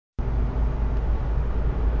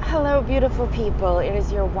Hello, beautiful people. It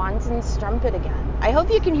is your wanton strumpet again. I hope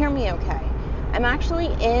you can hear me okay. I'm actually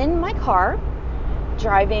in my car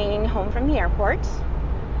driving home from the airport.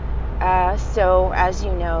 So, as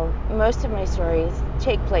you know, most of my stories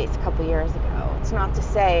take place a couple years ago. It's not to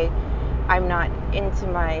say I'm not into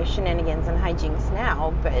my shenanigans and hijinks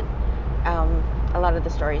now, but a lot of the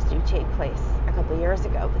stories do take place a couple years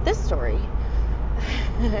ago. But this story,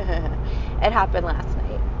 it happened last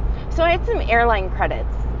night. So I had some airline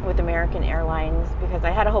credits with American Airlines because I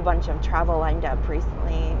had a whole bunch of travel lined up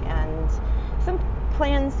recently and some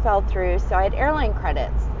plans fell through, so I had airline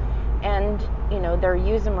credits, and they're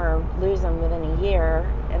use them or lose them within a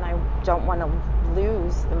year, and I don't want to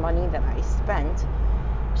lose the money that I spent.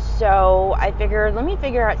 So I figured, let me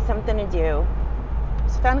figure out something to do.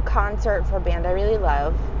 So I found a concert for a band I really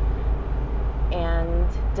love and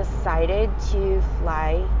decided to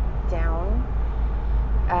fly down.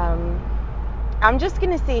 I'm just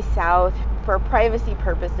going to say south for privacy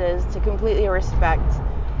purposes to completely respect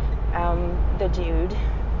the dude.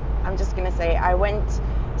 I'm just going to say I went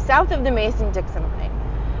south of the Mason-Dixon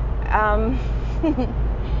line.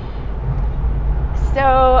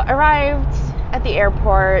 So arrived at the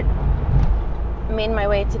airport, made my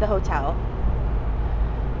way to the hotel.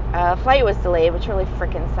 Flight was delayed, which really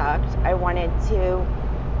freaking sucked. I wanted to...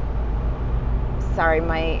 Sorry,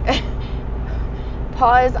 my...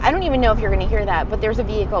 Pause. I don't even know if you're going to hear that, but there's a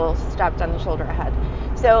vehicle stopped on the shoulder ahead.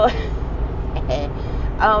 So,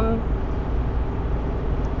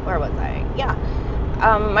 where was I? Yeah.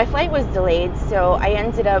 My flight was delayed, so I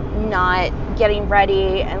ended up not getting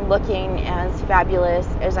ready and looking as fabulous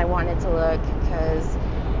as I wanted to look, because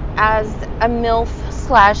as a MILF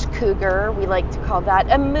 / cougar, we like to call that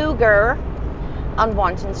a mooger on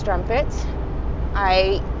Wanton Strumpet,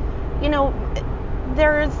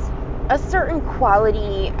 there's a certain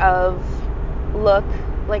quality of look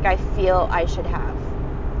like I feel I should have.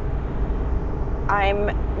 I'm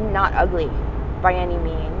not ugly by any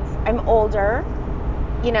means. I'm older.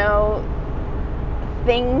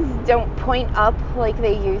 Things don't point up like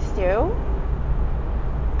they used to.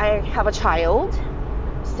 I have a child,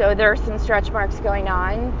 so there are some stretch marks going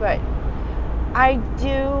on, but I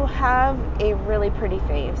do have a really pretty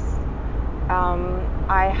face.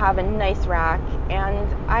 I have a nice rack,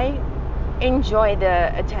 and I enjoy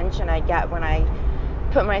the attention I get when I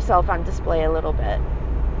put myself on display a little bit.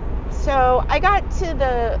 So I got to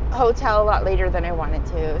the hotel a lot later than I wanted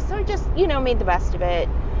to, so I just, made the best of it.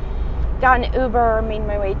 Got an Uber, made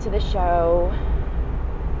my way to the show,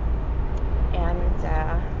 and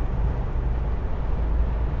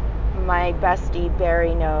my bestie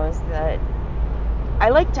Barry knows that I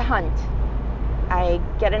like to hunt. I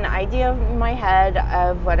get an idea in my head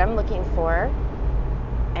of what I'm looking for,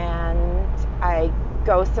 and I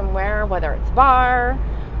go somewhere, whether it's a bar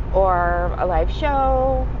or a live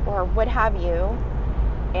show or what have you,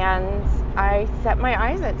 and I set my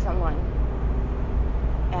eyes at someone.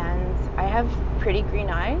 And I have pretty green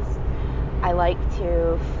eyes. I like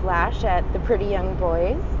to flash at the pretty young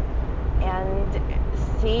boys and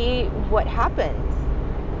see what happens.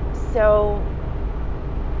 So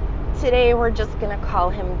today we're just going to call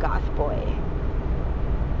him Goth Boy.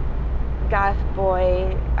 Goth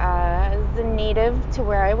Boy is a native to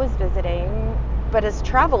where I was visiting, but has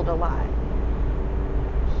traveled a lot.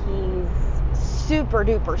 He's super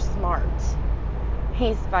duper smart.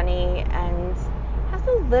 He's funny and has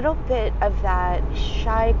a little bit of that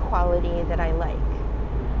shy quality that I like.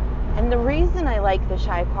 And the reason I like the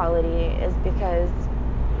shy quality is because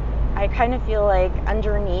I kind of feel like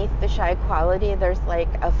underneath the shy quality there's like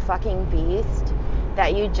a fucking beast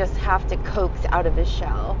that you just have to coax out of his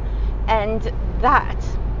shell. And that,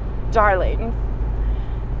 darling,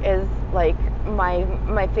 is like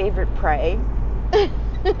my favorite prey.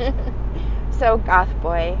 So Goth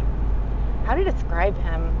Boy, how to describe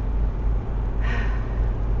him?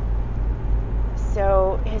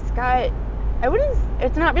 So he's got,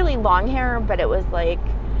 it's not really long hair, but it was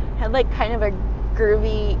had kind of a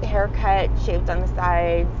groovy haircut, shaved on the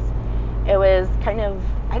sides. It was kind of,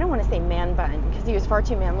 I don't want to say man bun, because he was far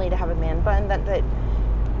too manly to have a man bun. That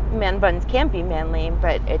man buns can't be manly,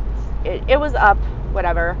 but it was up,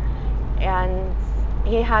 whatever. And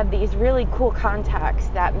he had these really cool contacts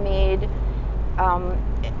that made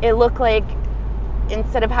it look like,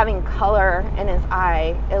 instead of having color in his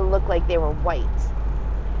eye, it looked like they were white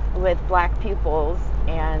with black pupils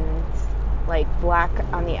and black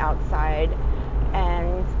on the outside.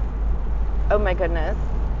 And oh my goodness,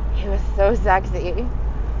 he was so sexy.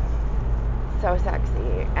 So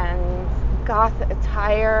sexy. And goth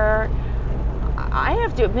attire, I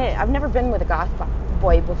have to admit, I've never been with a goth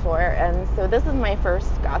Boy before, and so this is my first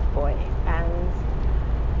Goth Boy,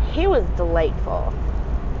 and he was delightful,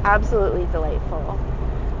 absolutely delightful.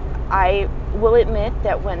 I will admit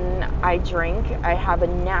that when I drink, I have a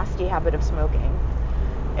nasty habit of smoking.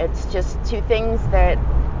 It's just two things that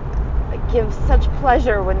give such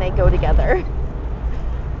pleasure when they go together,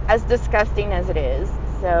 as disgusting as it is.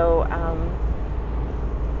 So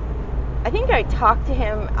I think I talked to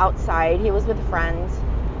him outside. He was with a friend,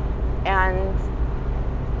 and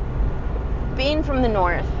being from the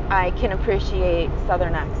north, I can appreciate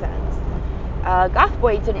southern accents. Goth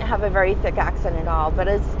Boy didn't have a very thick accent at all, but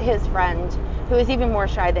as his friend, who was even more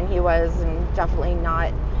shy than he was, and definitely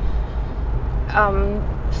not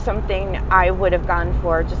something I would have gone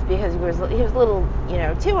for, just because he was a little,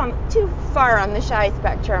 too far on the shy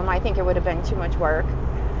spectrum. I think it would have been too much work.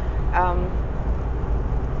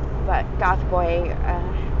 But Goth Boy,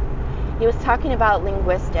 he was talking about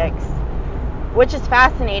linguistics, which is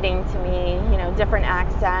fascinating to me. Different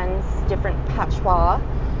accents, different patois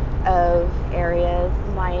of areas.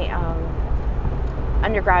 My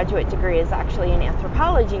undergraduate degree is actually in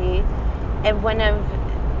anthropology, and one of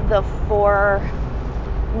the four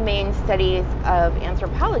main studies of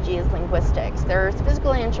anthropology is linguistics. There's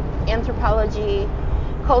physical anthropology,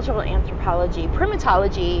 cultural anthropology,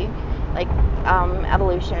 primatology, like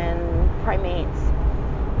evolution, primates,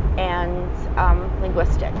 and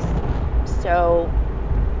linguistics. So,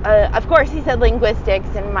 of course, he said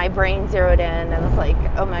linguistics, and my brain zeroed in, and was like,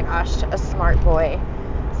 oh my gosh, a smart boy.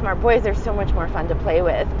 Smart boys are so much more fun to play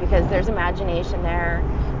with because there's imagination there.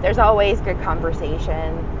 There's always good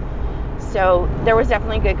conversation. So there was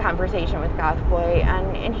definitely good conversation with Goth Boy,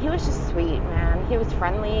 and he was just sweet, man. He was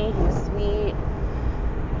friendly, he was sweet,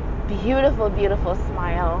 beautiful, beautiful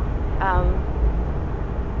smile.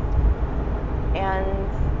 And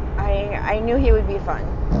I knew he would be fun,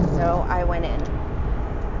 so I went in.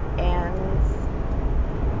 And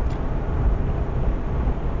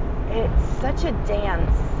it's such a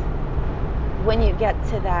dance when you get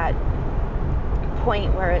to that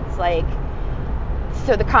point where it's like,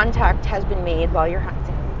 so the contact has been made while you're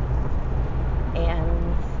hunting,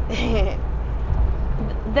 and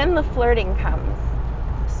then the flirting comes.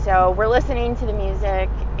 So we're listening to the music,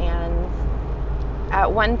 and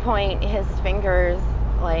at one point his fingers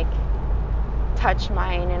like touch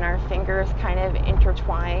mine, and our fingers kind of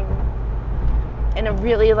intertwine in a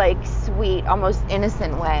really like sweet, almost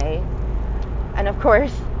innocent way. And of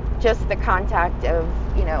course, just the contact of,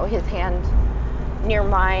 his hand near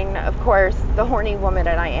mine, of course, the horny woman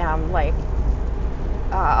that I am, like,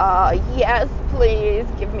 yes, please,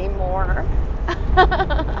 give me more.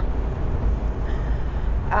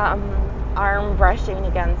 Arm brushing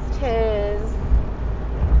against his.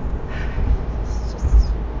 It's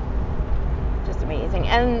just amazing.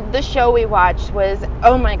 And the show we watched was,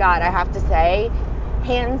 oh my god, I have to say,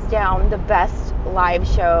 hands down the best live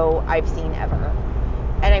show I've seen ever.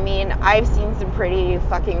 And I mean, I've seen some pretty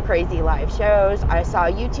fucking crazy live shows. I saw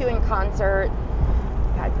U2 in concert.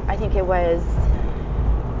 God, I think it was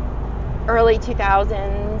early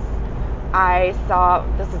 2000s. I saw,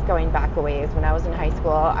 this is going back a ways, when I was in high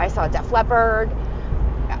school, I saw Def Leppard.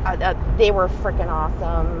 They were freaking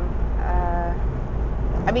awesome.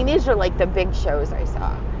 I mean, these are like the big shows I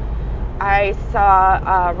saw. I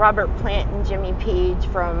saw Robert Plant and Jimmy Page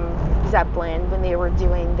from Zeppelin when they were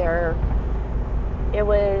doing their, it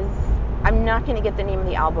was, I'm not going to get the name of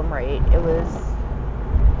the album right. It was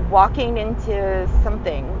Walking Into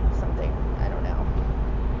something, I don't know.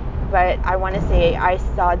 But I want to say I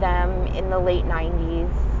saw them in the late 90s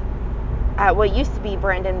at what used to be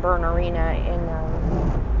Brandon Byrne Arena in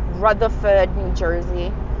Rutherford, New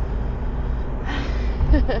Jersey.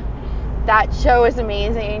 That show is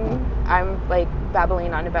amazing. I'm like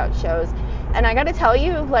babbling on about shows. And I gotta tell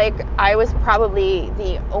you, like, I was probably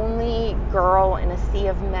the only girl in a sea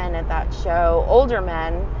of men at that show, older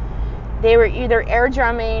men. They were either air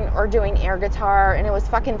drumming or doing air guitar, and it was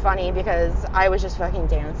fucking funny because I was just fucking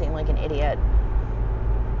dancing like an idiot.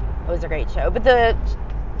 It was a great show. But the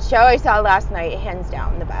show I saw last night, hands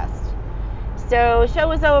down, the best. So, show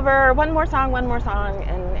was over, one more song,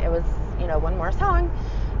 and it was, one more song.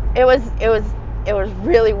 It was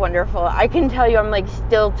really wonderful. I can tell you, I'm like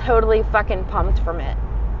still totally fucking pumped from it.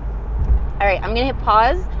 All right, I'm gonna hit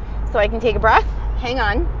pause so I can take a breath. Hang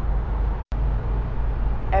on.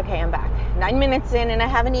 Okay, I'm back. 9 minutes in, and I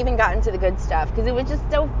haven't even gotten to the good stuff because it was just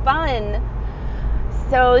so fun.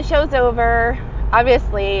 So the show's over.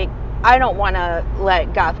 Obviously, I don't want to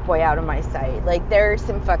let Goth Boy out of my sight. Like, there's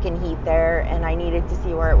some fucking heat there, and I needed to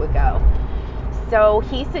see where it would go. So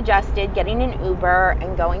he suggested getting an Uber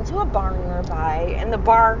and going to a bar nearby. And the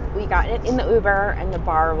bar, we got it in the Uber, and the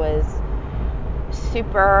bar was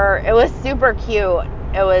super cute.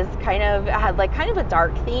 It had like kind of a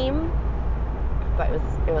dark theme, but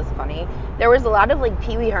it was funny. There was a lot of like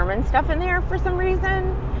Pee Wee Herman stuff in there for some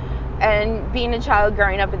reason. And being a child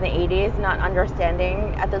growing up in the 80s, not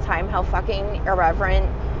understanding at the time how fucking irreverent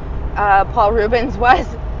Paul Rubens was.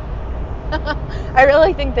 I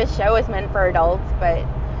really think this show is meant for adults, but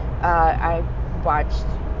I watched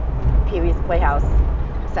Pee-wee's Playhouse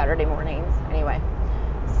Saturday mornings. Anyway,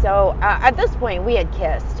 so at this point we had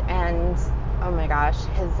kissed, and oh my gosh,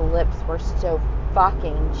 his lips were so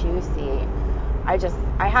fucking juicy. I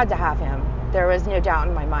had to have him. There was no doubt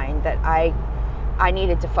in my mind that I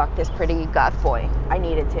needed to fuck this pretty goth boy. I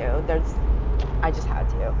needed to. I just had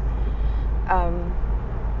to.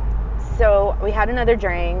 So we had another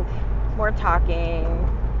drink, more talking,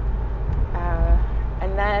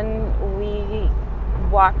 and then we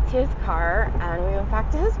walked to his car and we went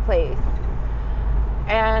back to his place.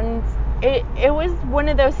 And it was one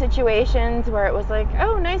of those situations where it was like,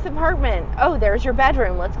 oh, nice apartment. Oh, there's your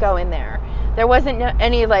bedroom. Let's go in there. There wasn't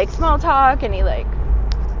any like small talk, any like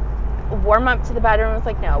warm up to the bedroom. It was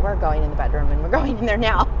like, no, we're going in the bedroom and we're going in there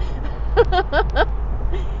now.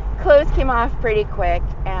 Clothes came off pretty quick,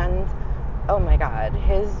 and oh my god,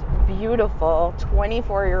 his beautiful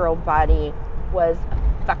 24-year-old body was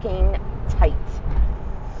fucking tight.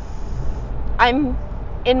 I'm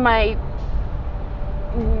in my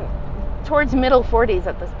towards middle 40s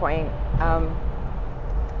at this point,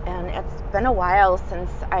 and it's been a while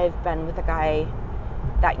since I've been with a guy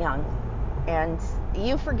that young, and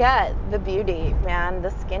you forget the beauty, man.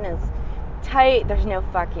 The skin is tight, there's no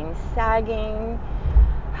fucking sagging.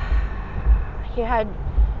 He had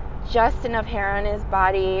just enough hair on his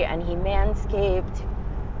body, and he manscaped.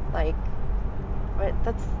 Like,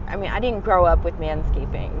 I didn't grow up with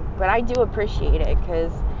manscaping, but I do appreciate it,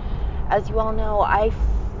 because as you all know, I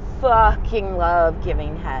fucking love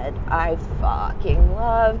giving head.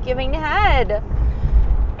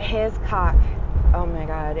 His cock, oh my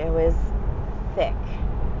god, it was thick,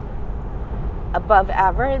 above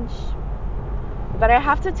average. But I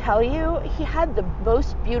have to tell you, he had the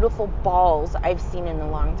most beautiful balls I've seen in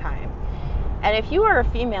a long time. And if you are a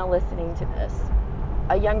female listening to this,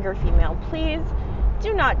 a younger female, please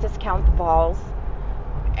do not discount the balls.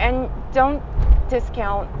 And don't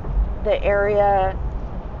discount the area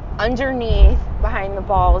underneath, behind the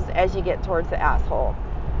balls, as you get towards the asshole.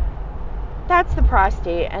 That's the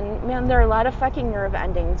prostate. And man, there are a lot of fucking nerve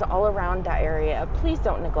endings all around that area. Please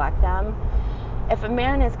don't neglect them. If a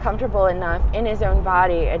man is comfortable enough in his own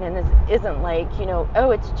body and isn't like,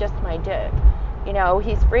 oh, it's just my dick.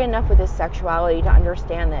 He's free enough with his sexuality to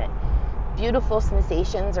understand that beautiful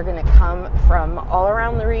sensations are going to come from all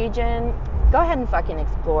around the region. Go ahead and fucking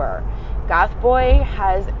explore. Goth Boy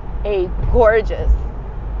has a gorgeous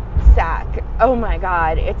sack. Oh my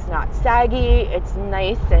god, it's not saggy. It's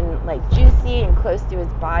nice and like juicy and close to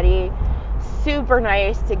his body. Super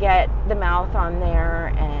nice to get the mouth on there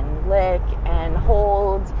and lick and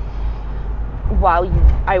hold while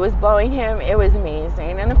I was blowing him. It was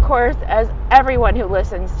amazing. And of course, as everyone who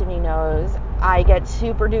listens to me knows, I get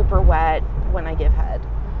super duper wet when I give head.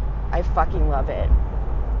 I fucking love it.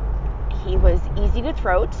 He was easy to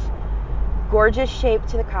throat, gorgeous shape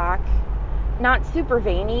to the cock, not super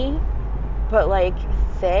veiny, but like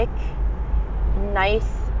thick, nice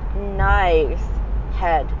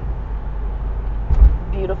head.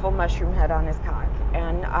 Beautiful mushroom head on his cock,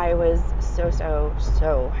 and I was so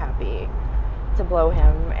happy to blow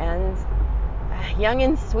him. And young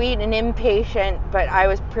and sweet and impatient, but I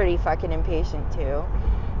was pretty fucking impatient too.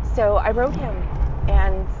 So I wrote him,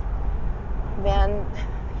 and man,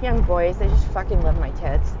 young boys, they just fucking love my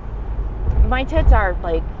tits. My tits are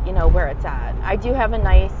like, where it's at. I do have a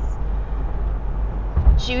nice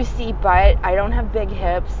juicy butt. I don't have big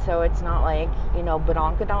hips, so it's not like,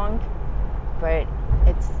 badonkadonk, but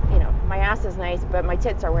it's, my ass is nice, but my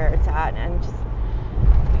tits are where it's at. And just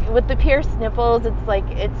with the pierced nipples, it's like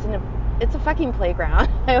it's a fucking playground.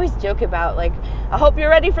 I always joke about, like, I hope you're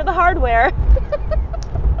ready for the hardware.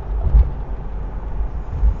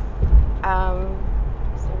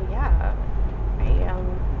 So yeah,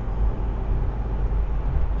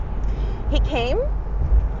 he came,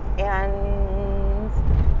 and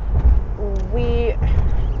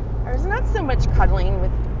there was not so much cuddling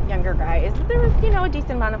with younger guys, but there was, a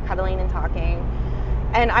decent amount of cuddling and talking.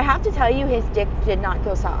 And I have to tell you, his dick did not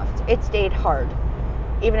go soft. It stayed hard,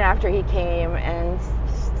 even after he came. And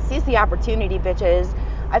seize the opportunity, bitches.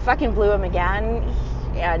 I fucking blew him again,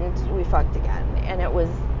 and we fucked again. And it was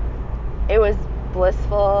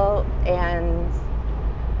blissful, and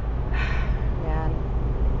man,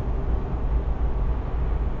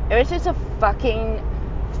 it was just a fucking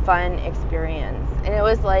fun experience. And it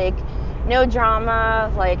was like no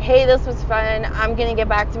drama, like, hey, this was fun, I'm gonna get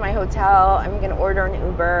back to my hotel, I'm gonna order an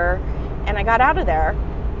Uber, and I got out of there.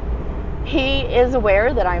 He is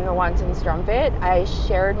aware that I'm the Wanton Strumpet. I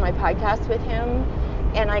shared my podcast with him,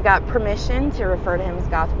 and I got permission to refer to him as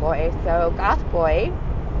Goth Boy. So Goth Boy,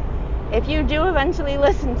 if you do eventually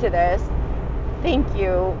listen to this, thank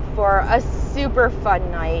you for a super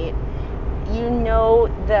fun night. You know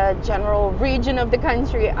the general region of the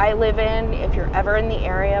country I live in. If you're ever in the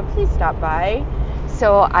area, please stop by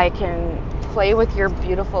so I can play with your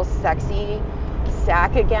beautiful, sexy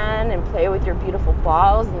sack again and play with your beautiful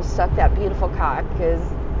balls and suck that beautiful cock, because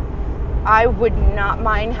I would not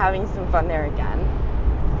mind having some fun there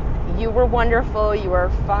again. You were wonderful, you were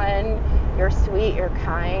fun, you're sweet, you're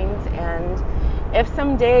kind, and if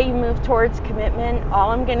someday you move towards commitment,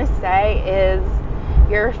 all I'm gonna say is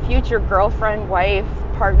your future girlfriend, wife,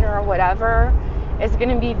 partner, or whatever is going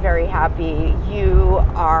to be very happy. You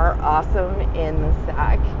are awesome in the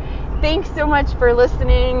sack. Thanks so much for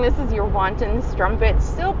listening. This is your Wanton Strumpet.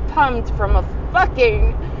 So pumped from a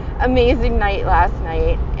fucking amazing night last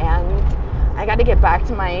night. And I got to get back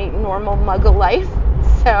to my normal muggle life.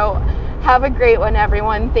 So have a great one,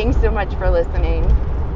 everyone. Thanks so much for listening.